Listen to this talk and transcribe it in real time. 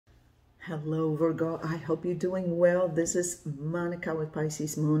Hello Virgo, I hope you're doing well. This is Monica with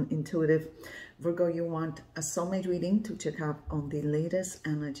Pisces Moon Intuitive. Virgo, you want a soulmate reading to check out on the latest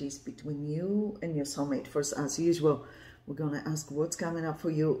energies between you and your soulmate. First, as usual, we're going to ask what's coming up for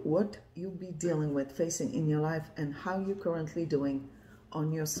you, what you'll be dealing with, facing in your life, and how you're currently doing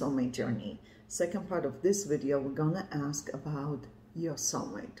on your soulmate journey. Second part of this video, we're going to ask about your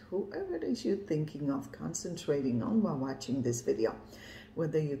soulmate, whoever it is you're thinking of concentrating on while watching this video.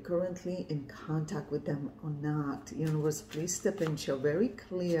 Whether you're currently in contact with them or not, universe, please step in, show very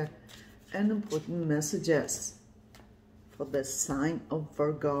clear and important messages for the sign of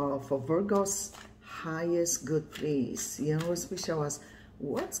Virgo, for Virgo's highest good, please. Universe, please show us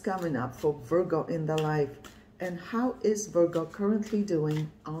what's coming up for Virgo in their life and how is Virgo currently doing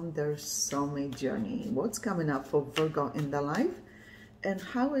on their soulmate journey. What's coming up for Virgo in their life and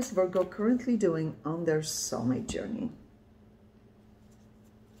how is Virgo currently doing on their soulmate journey.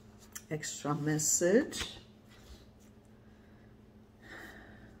 Extra message.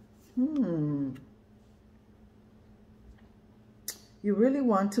 You really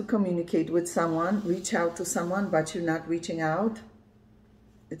want to communicate with someone, reach out to someone, but you're not reaching out.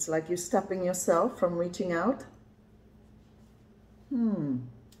 It's like you're stopping yourself from reaching out.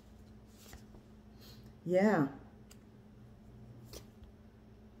 Yeah.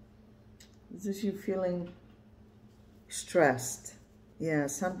 This is you feeling stressed. Yeah,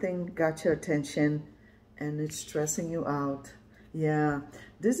 something got your attention and it's stressing you out. Yeah,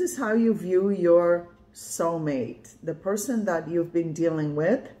 this is how you view your soulmate, the person that you've been dealing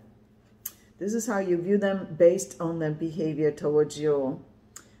with. This is how you view them based on their behavior towards you.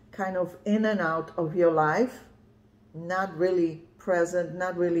 Kind of in and out of your life, not really present,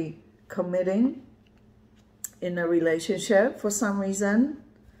 not really committing in a relationship for some reason.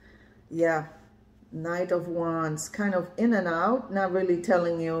 Yeah. Knight of Wands, kind of in and out, not really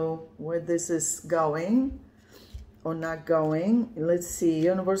telling you where this is going or not going. Let's see,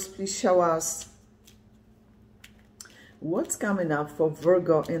 universe, please show us what's coming up for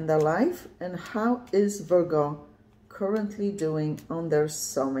Virgo in their life and how is Virgo currently doing on their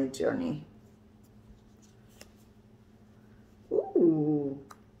soulmate journey. Ooh,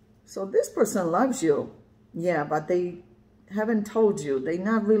 so this person loves you. Yeah, but they haven't told you. They're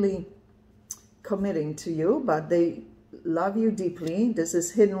not really committing to you, but they love you deeply. This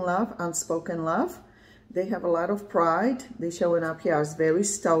is hidden love, unspoken love. They have a lot of pride. They're showing up here as very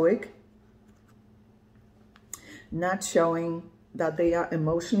stoic, not showing that they are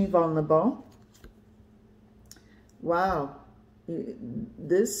emotionally vulnerable. Wow,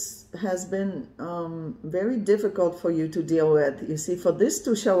 this has been very difficult for you to deal with. You see, for this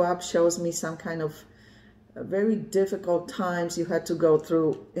to show up shows me some kind of very difficult times you had to go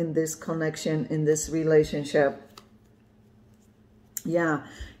through in this connection, in this relationship. Yeah,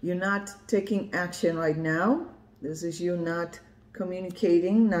 you're not taking action right now. This is you not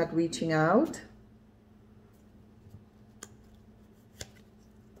communicating, not reaching out.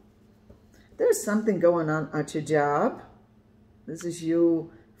 There's something going on at your job. This is you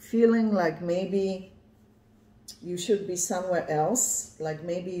feeling like maybe you should be somewhere else, like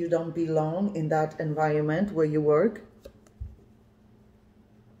maybe you don't belong in that environment where you work.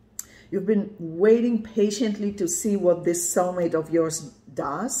 You've been waiting patiently to see what this soulmate of yours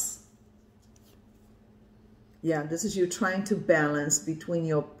does. Yeah, this is you trying to balance between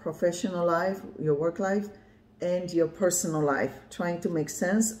your professional life, your work life, and your personal life, trying to make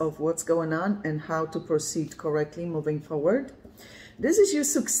sense of what's going on and how to proceed correctly moving forward. This is you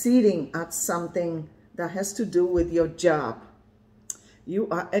succeeding at something that has to do with your job. You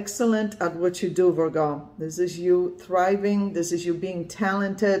are excellent at what you do, Virgo. This is you thriving. This is you being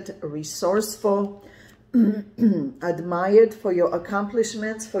talented, resourceful, admired for your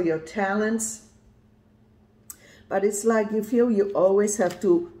accomplishments, for your talents. But it's like you feel you always have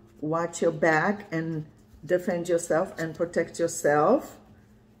to watch your back and defend yourself and protect yourself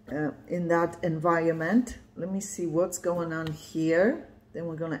in that environment. Let me see what's going on here. Then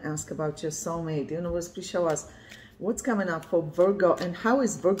we're going to ask about your soulmate. The universe, please show us what's coming up for Virgo and how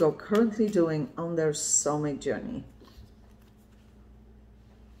is Virgo currently doing on their soulmate journey.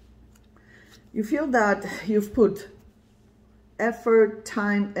 You feel that you've put effort,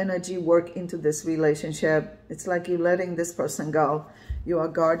 time, energy, work into this relationship. It's like you're letting this person go. You are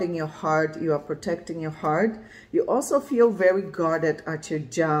guarding your heart. You are protecting your heart. You also feel very guarded at your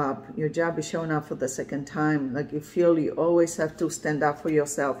job. Your job is showing up for the second time. Like you feel you always have to stand up for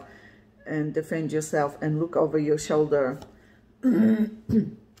yourself and defend yourself and look over your shoulder.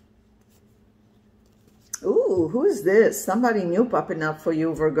 Ooh, who is this? Somebody new popping up for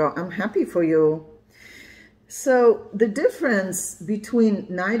you, Virgo. I'm happy for you. So the difference between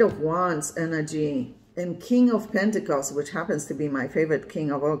Knight of Wands energy and King of Pentacles, which happens to be my favorite king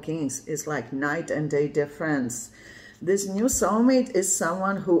of all kings, is like night and day difference. This new soulmate is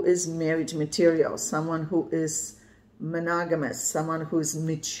someone who is marriage material, someone who is monogamous, someone who is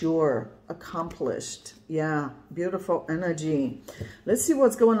mature, accomplished. Yeah, beautiful energy. Let's see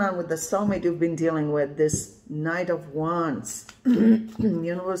what's going on with the soulmate you've been dealing with, this Knight of Wands.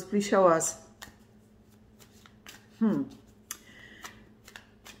 Universe, please show us.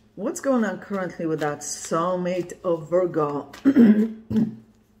 What's going on currently with that soulmate of Virgo?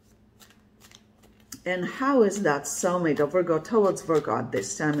 And how is that soulmate of Virgo towards Virgo at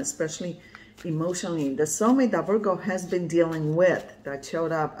this time, especially emotionally? The soulmate that Virgo has been dealing with, that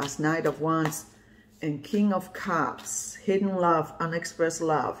showed up as Knight of Wands and King of Cups, hidden love, unexpressed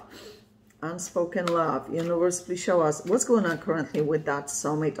love, unspoken love. Universe, please show us what's going on currently with that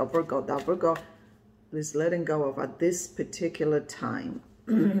soulmate of Virgo, that Virgo is letting go of at this particular time.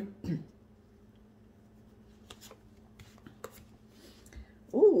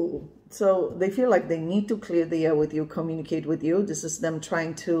 Ooh, so they feel like they need to clear the air with you, communicate with you. This is them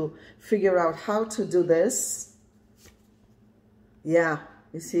trying to figure out how to do this. Yeah,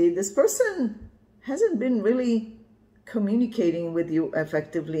 you see, this person hasn't been really communicating with you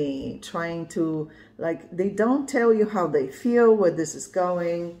effectively, trying to, like, they don't tell you how they feel, where this is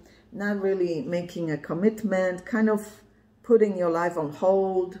going, not really making a commitment, kind of putting your life on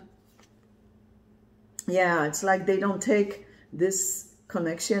hold. Yeah, it's like they don't take this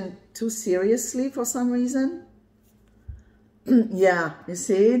connection too seriously for some reason. Yeah, you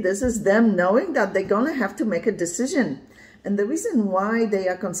see, this is them knowing that they're gonna have to make a decision. And the reason why they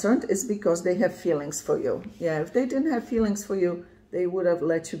are concerned is because they have feelings for you. Yeah, if they didn't have feelings for you, they would have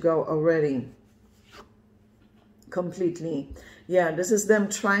let you go already. Completely. Yeah, this is them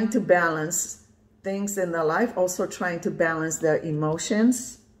trying to balance things in their life, also trying to balance their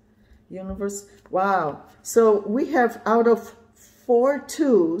emotions. Universe, wow. So we have, out of 4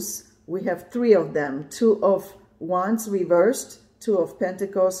 twos, we have 3 of them. 2 of Wands reversed, 2 of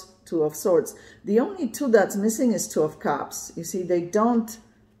Pentacles, 2 of Swords. The only 2 that's missing is 2 of Cups. You see, they don't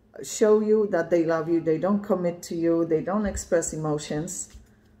show you that they love you. They don't commit to you. They don't express emotions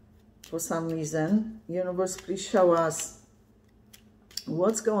for some reason. Universe, please show us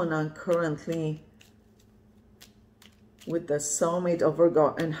what's going on currently with the soulmate of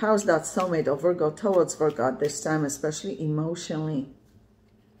Virgo, and how's that soulmate of Virgo towards Virgo at this time, especially emotionally.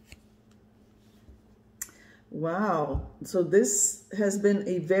 Wow, so this has been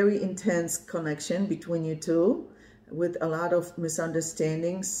a very intense connection between you two, with a lot of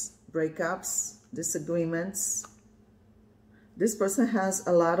misunderstandings, breakups, disagreements. This person has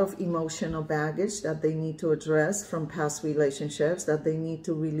a lot of emotional baggage that they need to address from past relationships, that they need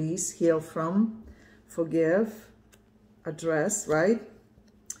to release, heal from, forgive, address, right?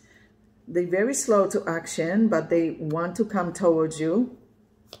 They're very slow to action, but they want to come towards you.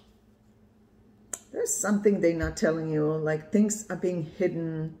 There's something they're not telling you, like things are being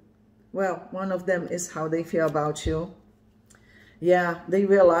hidden. Well, one of them is how they feel about you. Yeah, they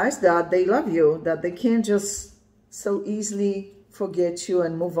realize that they love you, that they can't just so easily forget you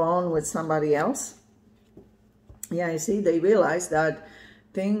and move on with somebody else. Yeah, you see, they realize that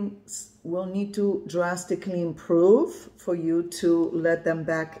things will need to drastically improve for you to let them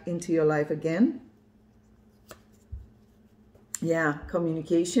back into your life again. Yeah,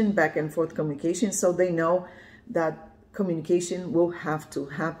 communication, back and forth communication. So they know that communication will have to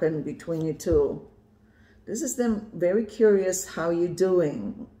happen between you two. This is them very curious how you're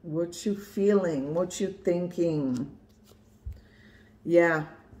doing, what you feeling, what you thinking. Yeah,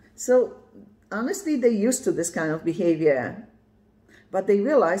 so honestly, they're used to this kind of behavior. But they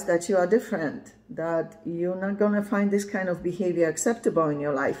realize that you are different, that you're not going to find this kind of behavior acceptable in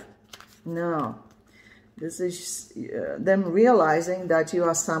your life. No. This is them realizing that you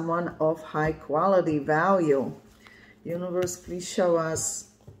are someone of high quality, value. Universe, please show us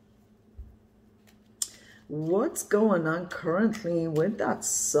what's going on currently with that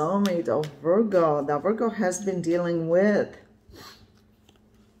soulmate of Virgo that Virgo has been dealing with.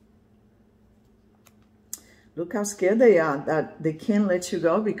 Look how scared they are that they can't let you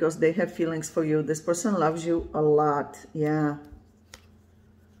go because they have feelings for you. This person loves you a lot. Yeah.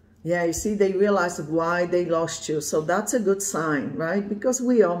 Yeah, you see, they realize why they lost you. So that's a good sign, right? Because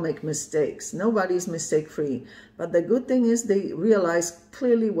we all make mistakes. Nobody's mistake-free. But the good thing is they realize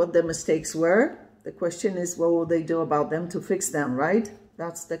clearly what the mistakes were. The question is, what will they do about them to fix them, right?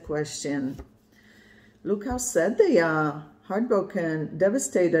 That's the question. Look how sad they are. Heartbroken,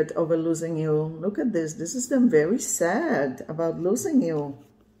 devastated over losing you. Look at this. This is them very sad about losing you.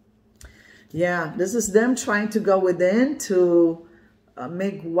 Yeah, this is them trying to go within to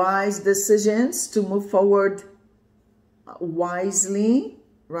make wise decisions, to move forward wisely,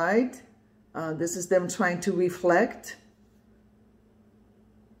 right? This is them trying to reflect,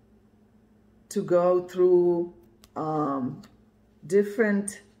 to go through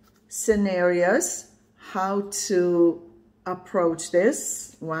different scenarios, how to approach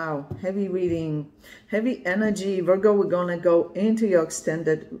this. Wow, heavy reading, heavy energy. Virgo, we're going to go into your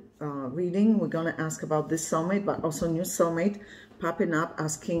extended reading. We're going to ask about this soulmate, but also new soulmate popping up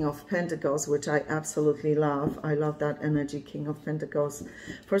as King of Pentacles, which I absolutely love. I love that energy, King of Pentacles.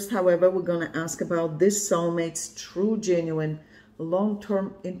 First, however, we're going to ask about this soulmate's true, genuine,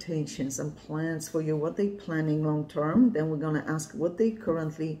 long-term intentions and plans for you. What they planning long-term. Then we're going to ask what they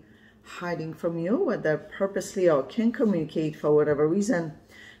currently hiding from you, whether purposely or can communicate for whatever reason,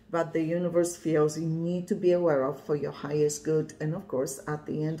 but the universe feels you need to be aware of for your highest good. And of course, at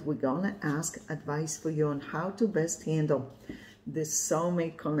the end, we're gonna ask advice for you on how to best handle this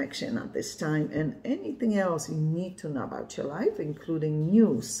soulmate connection at this time, and anything else you need to know about your life, including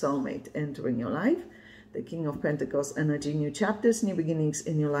new soulmate entering your life. The King of Pentacles energy, new chapters, new beginnings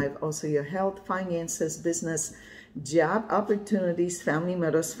in your life. Also your health, finances, business, job opportunities, family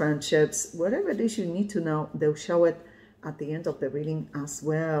matters, friendships, whatever it is you need to know, they'll show it at the end of the reading as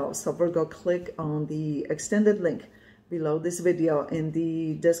well. So Virgo, click on the extended link below this video in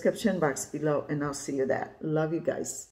the description box below, and I'll see you there. Love you guys.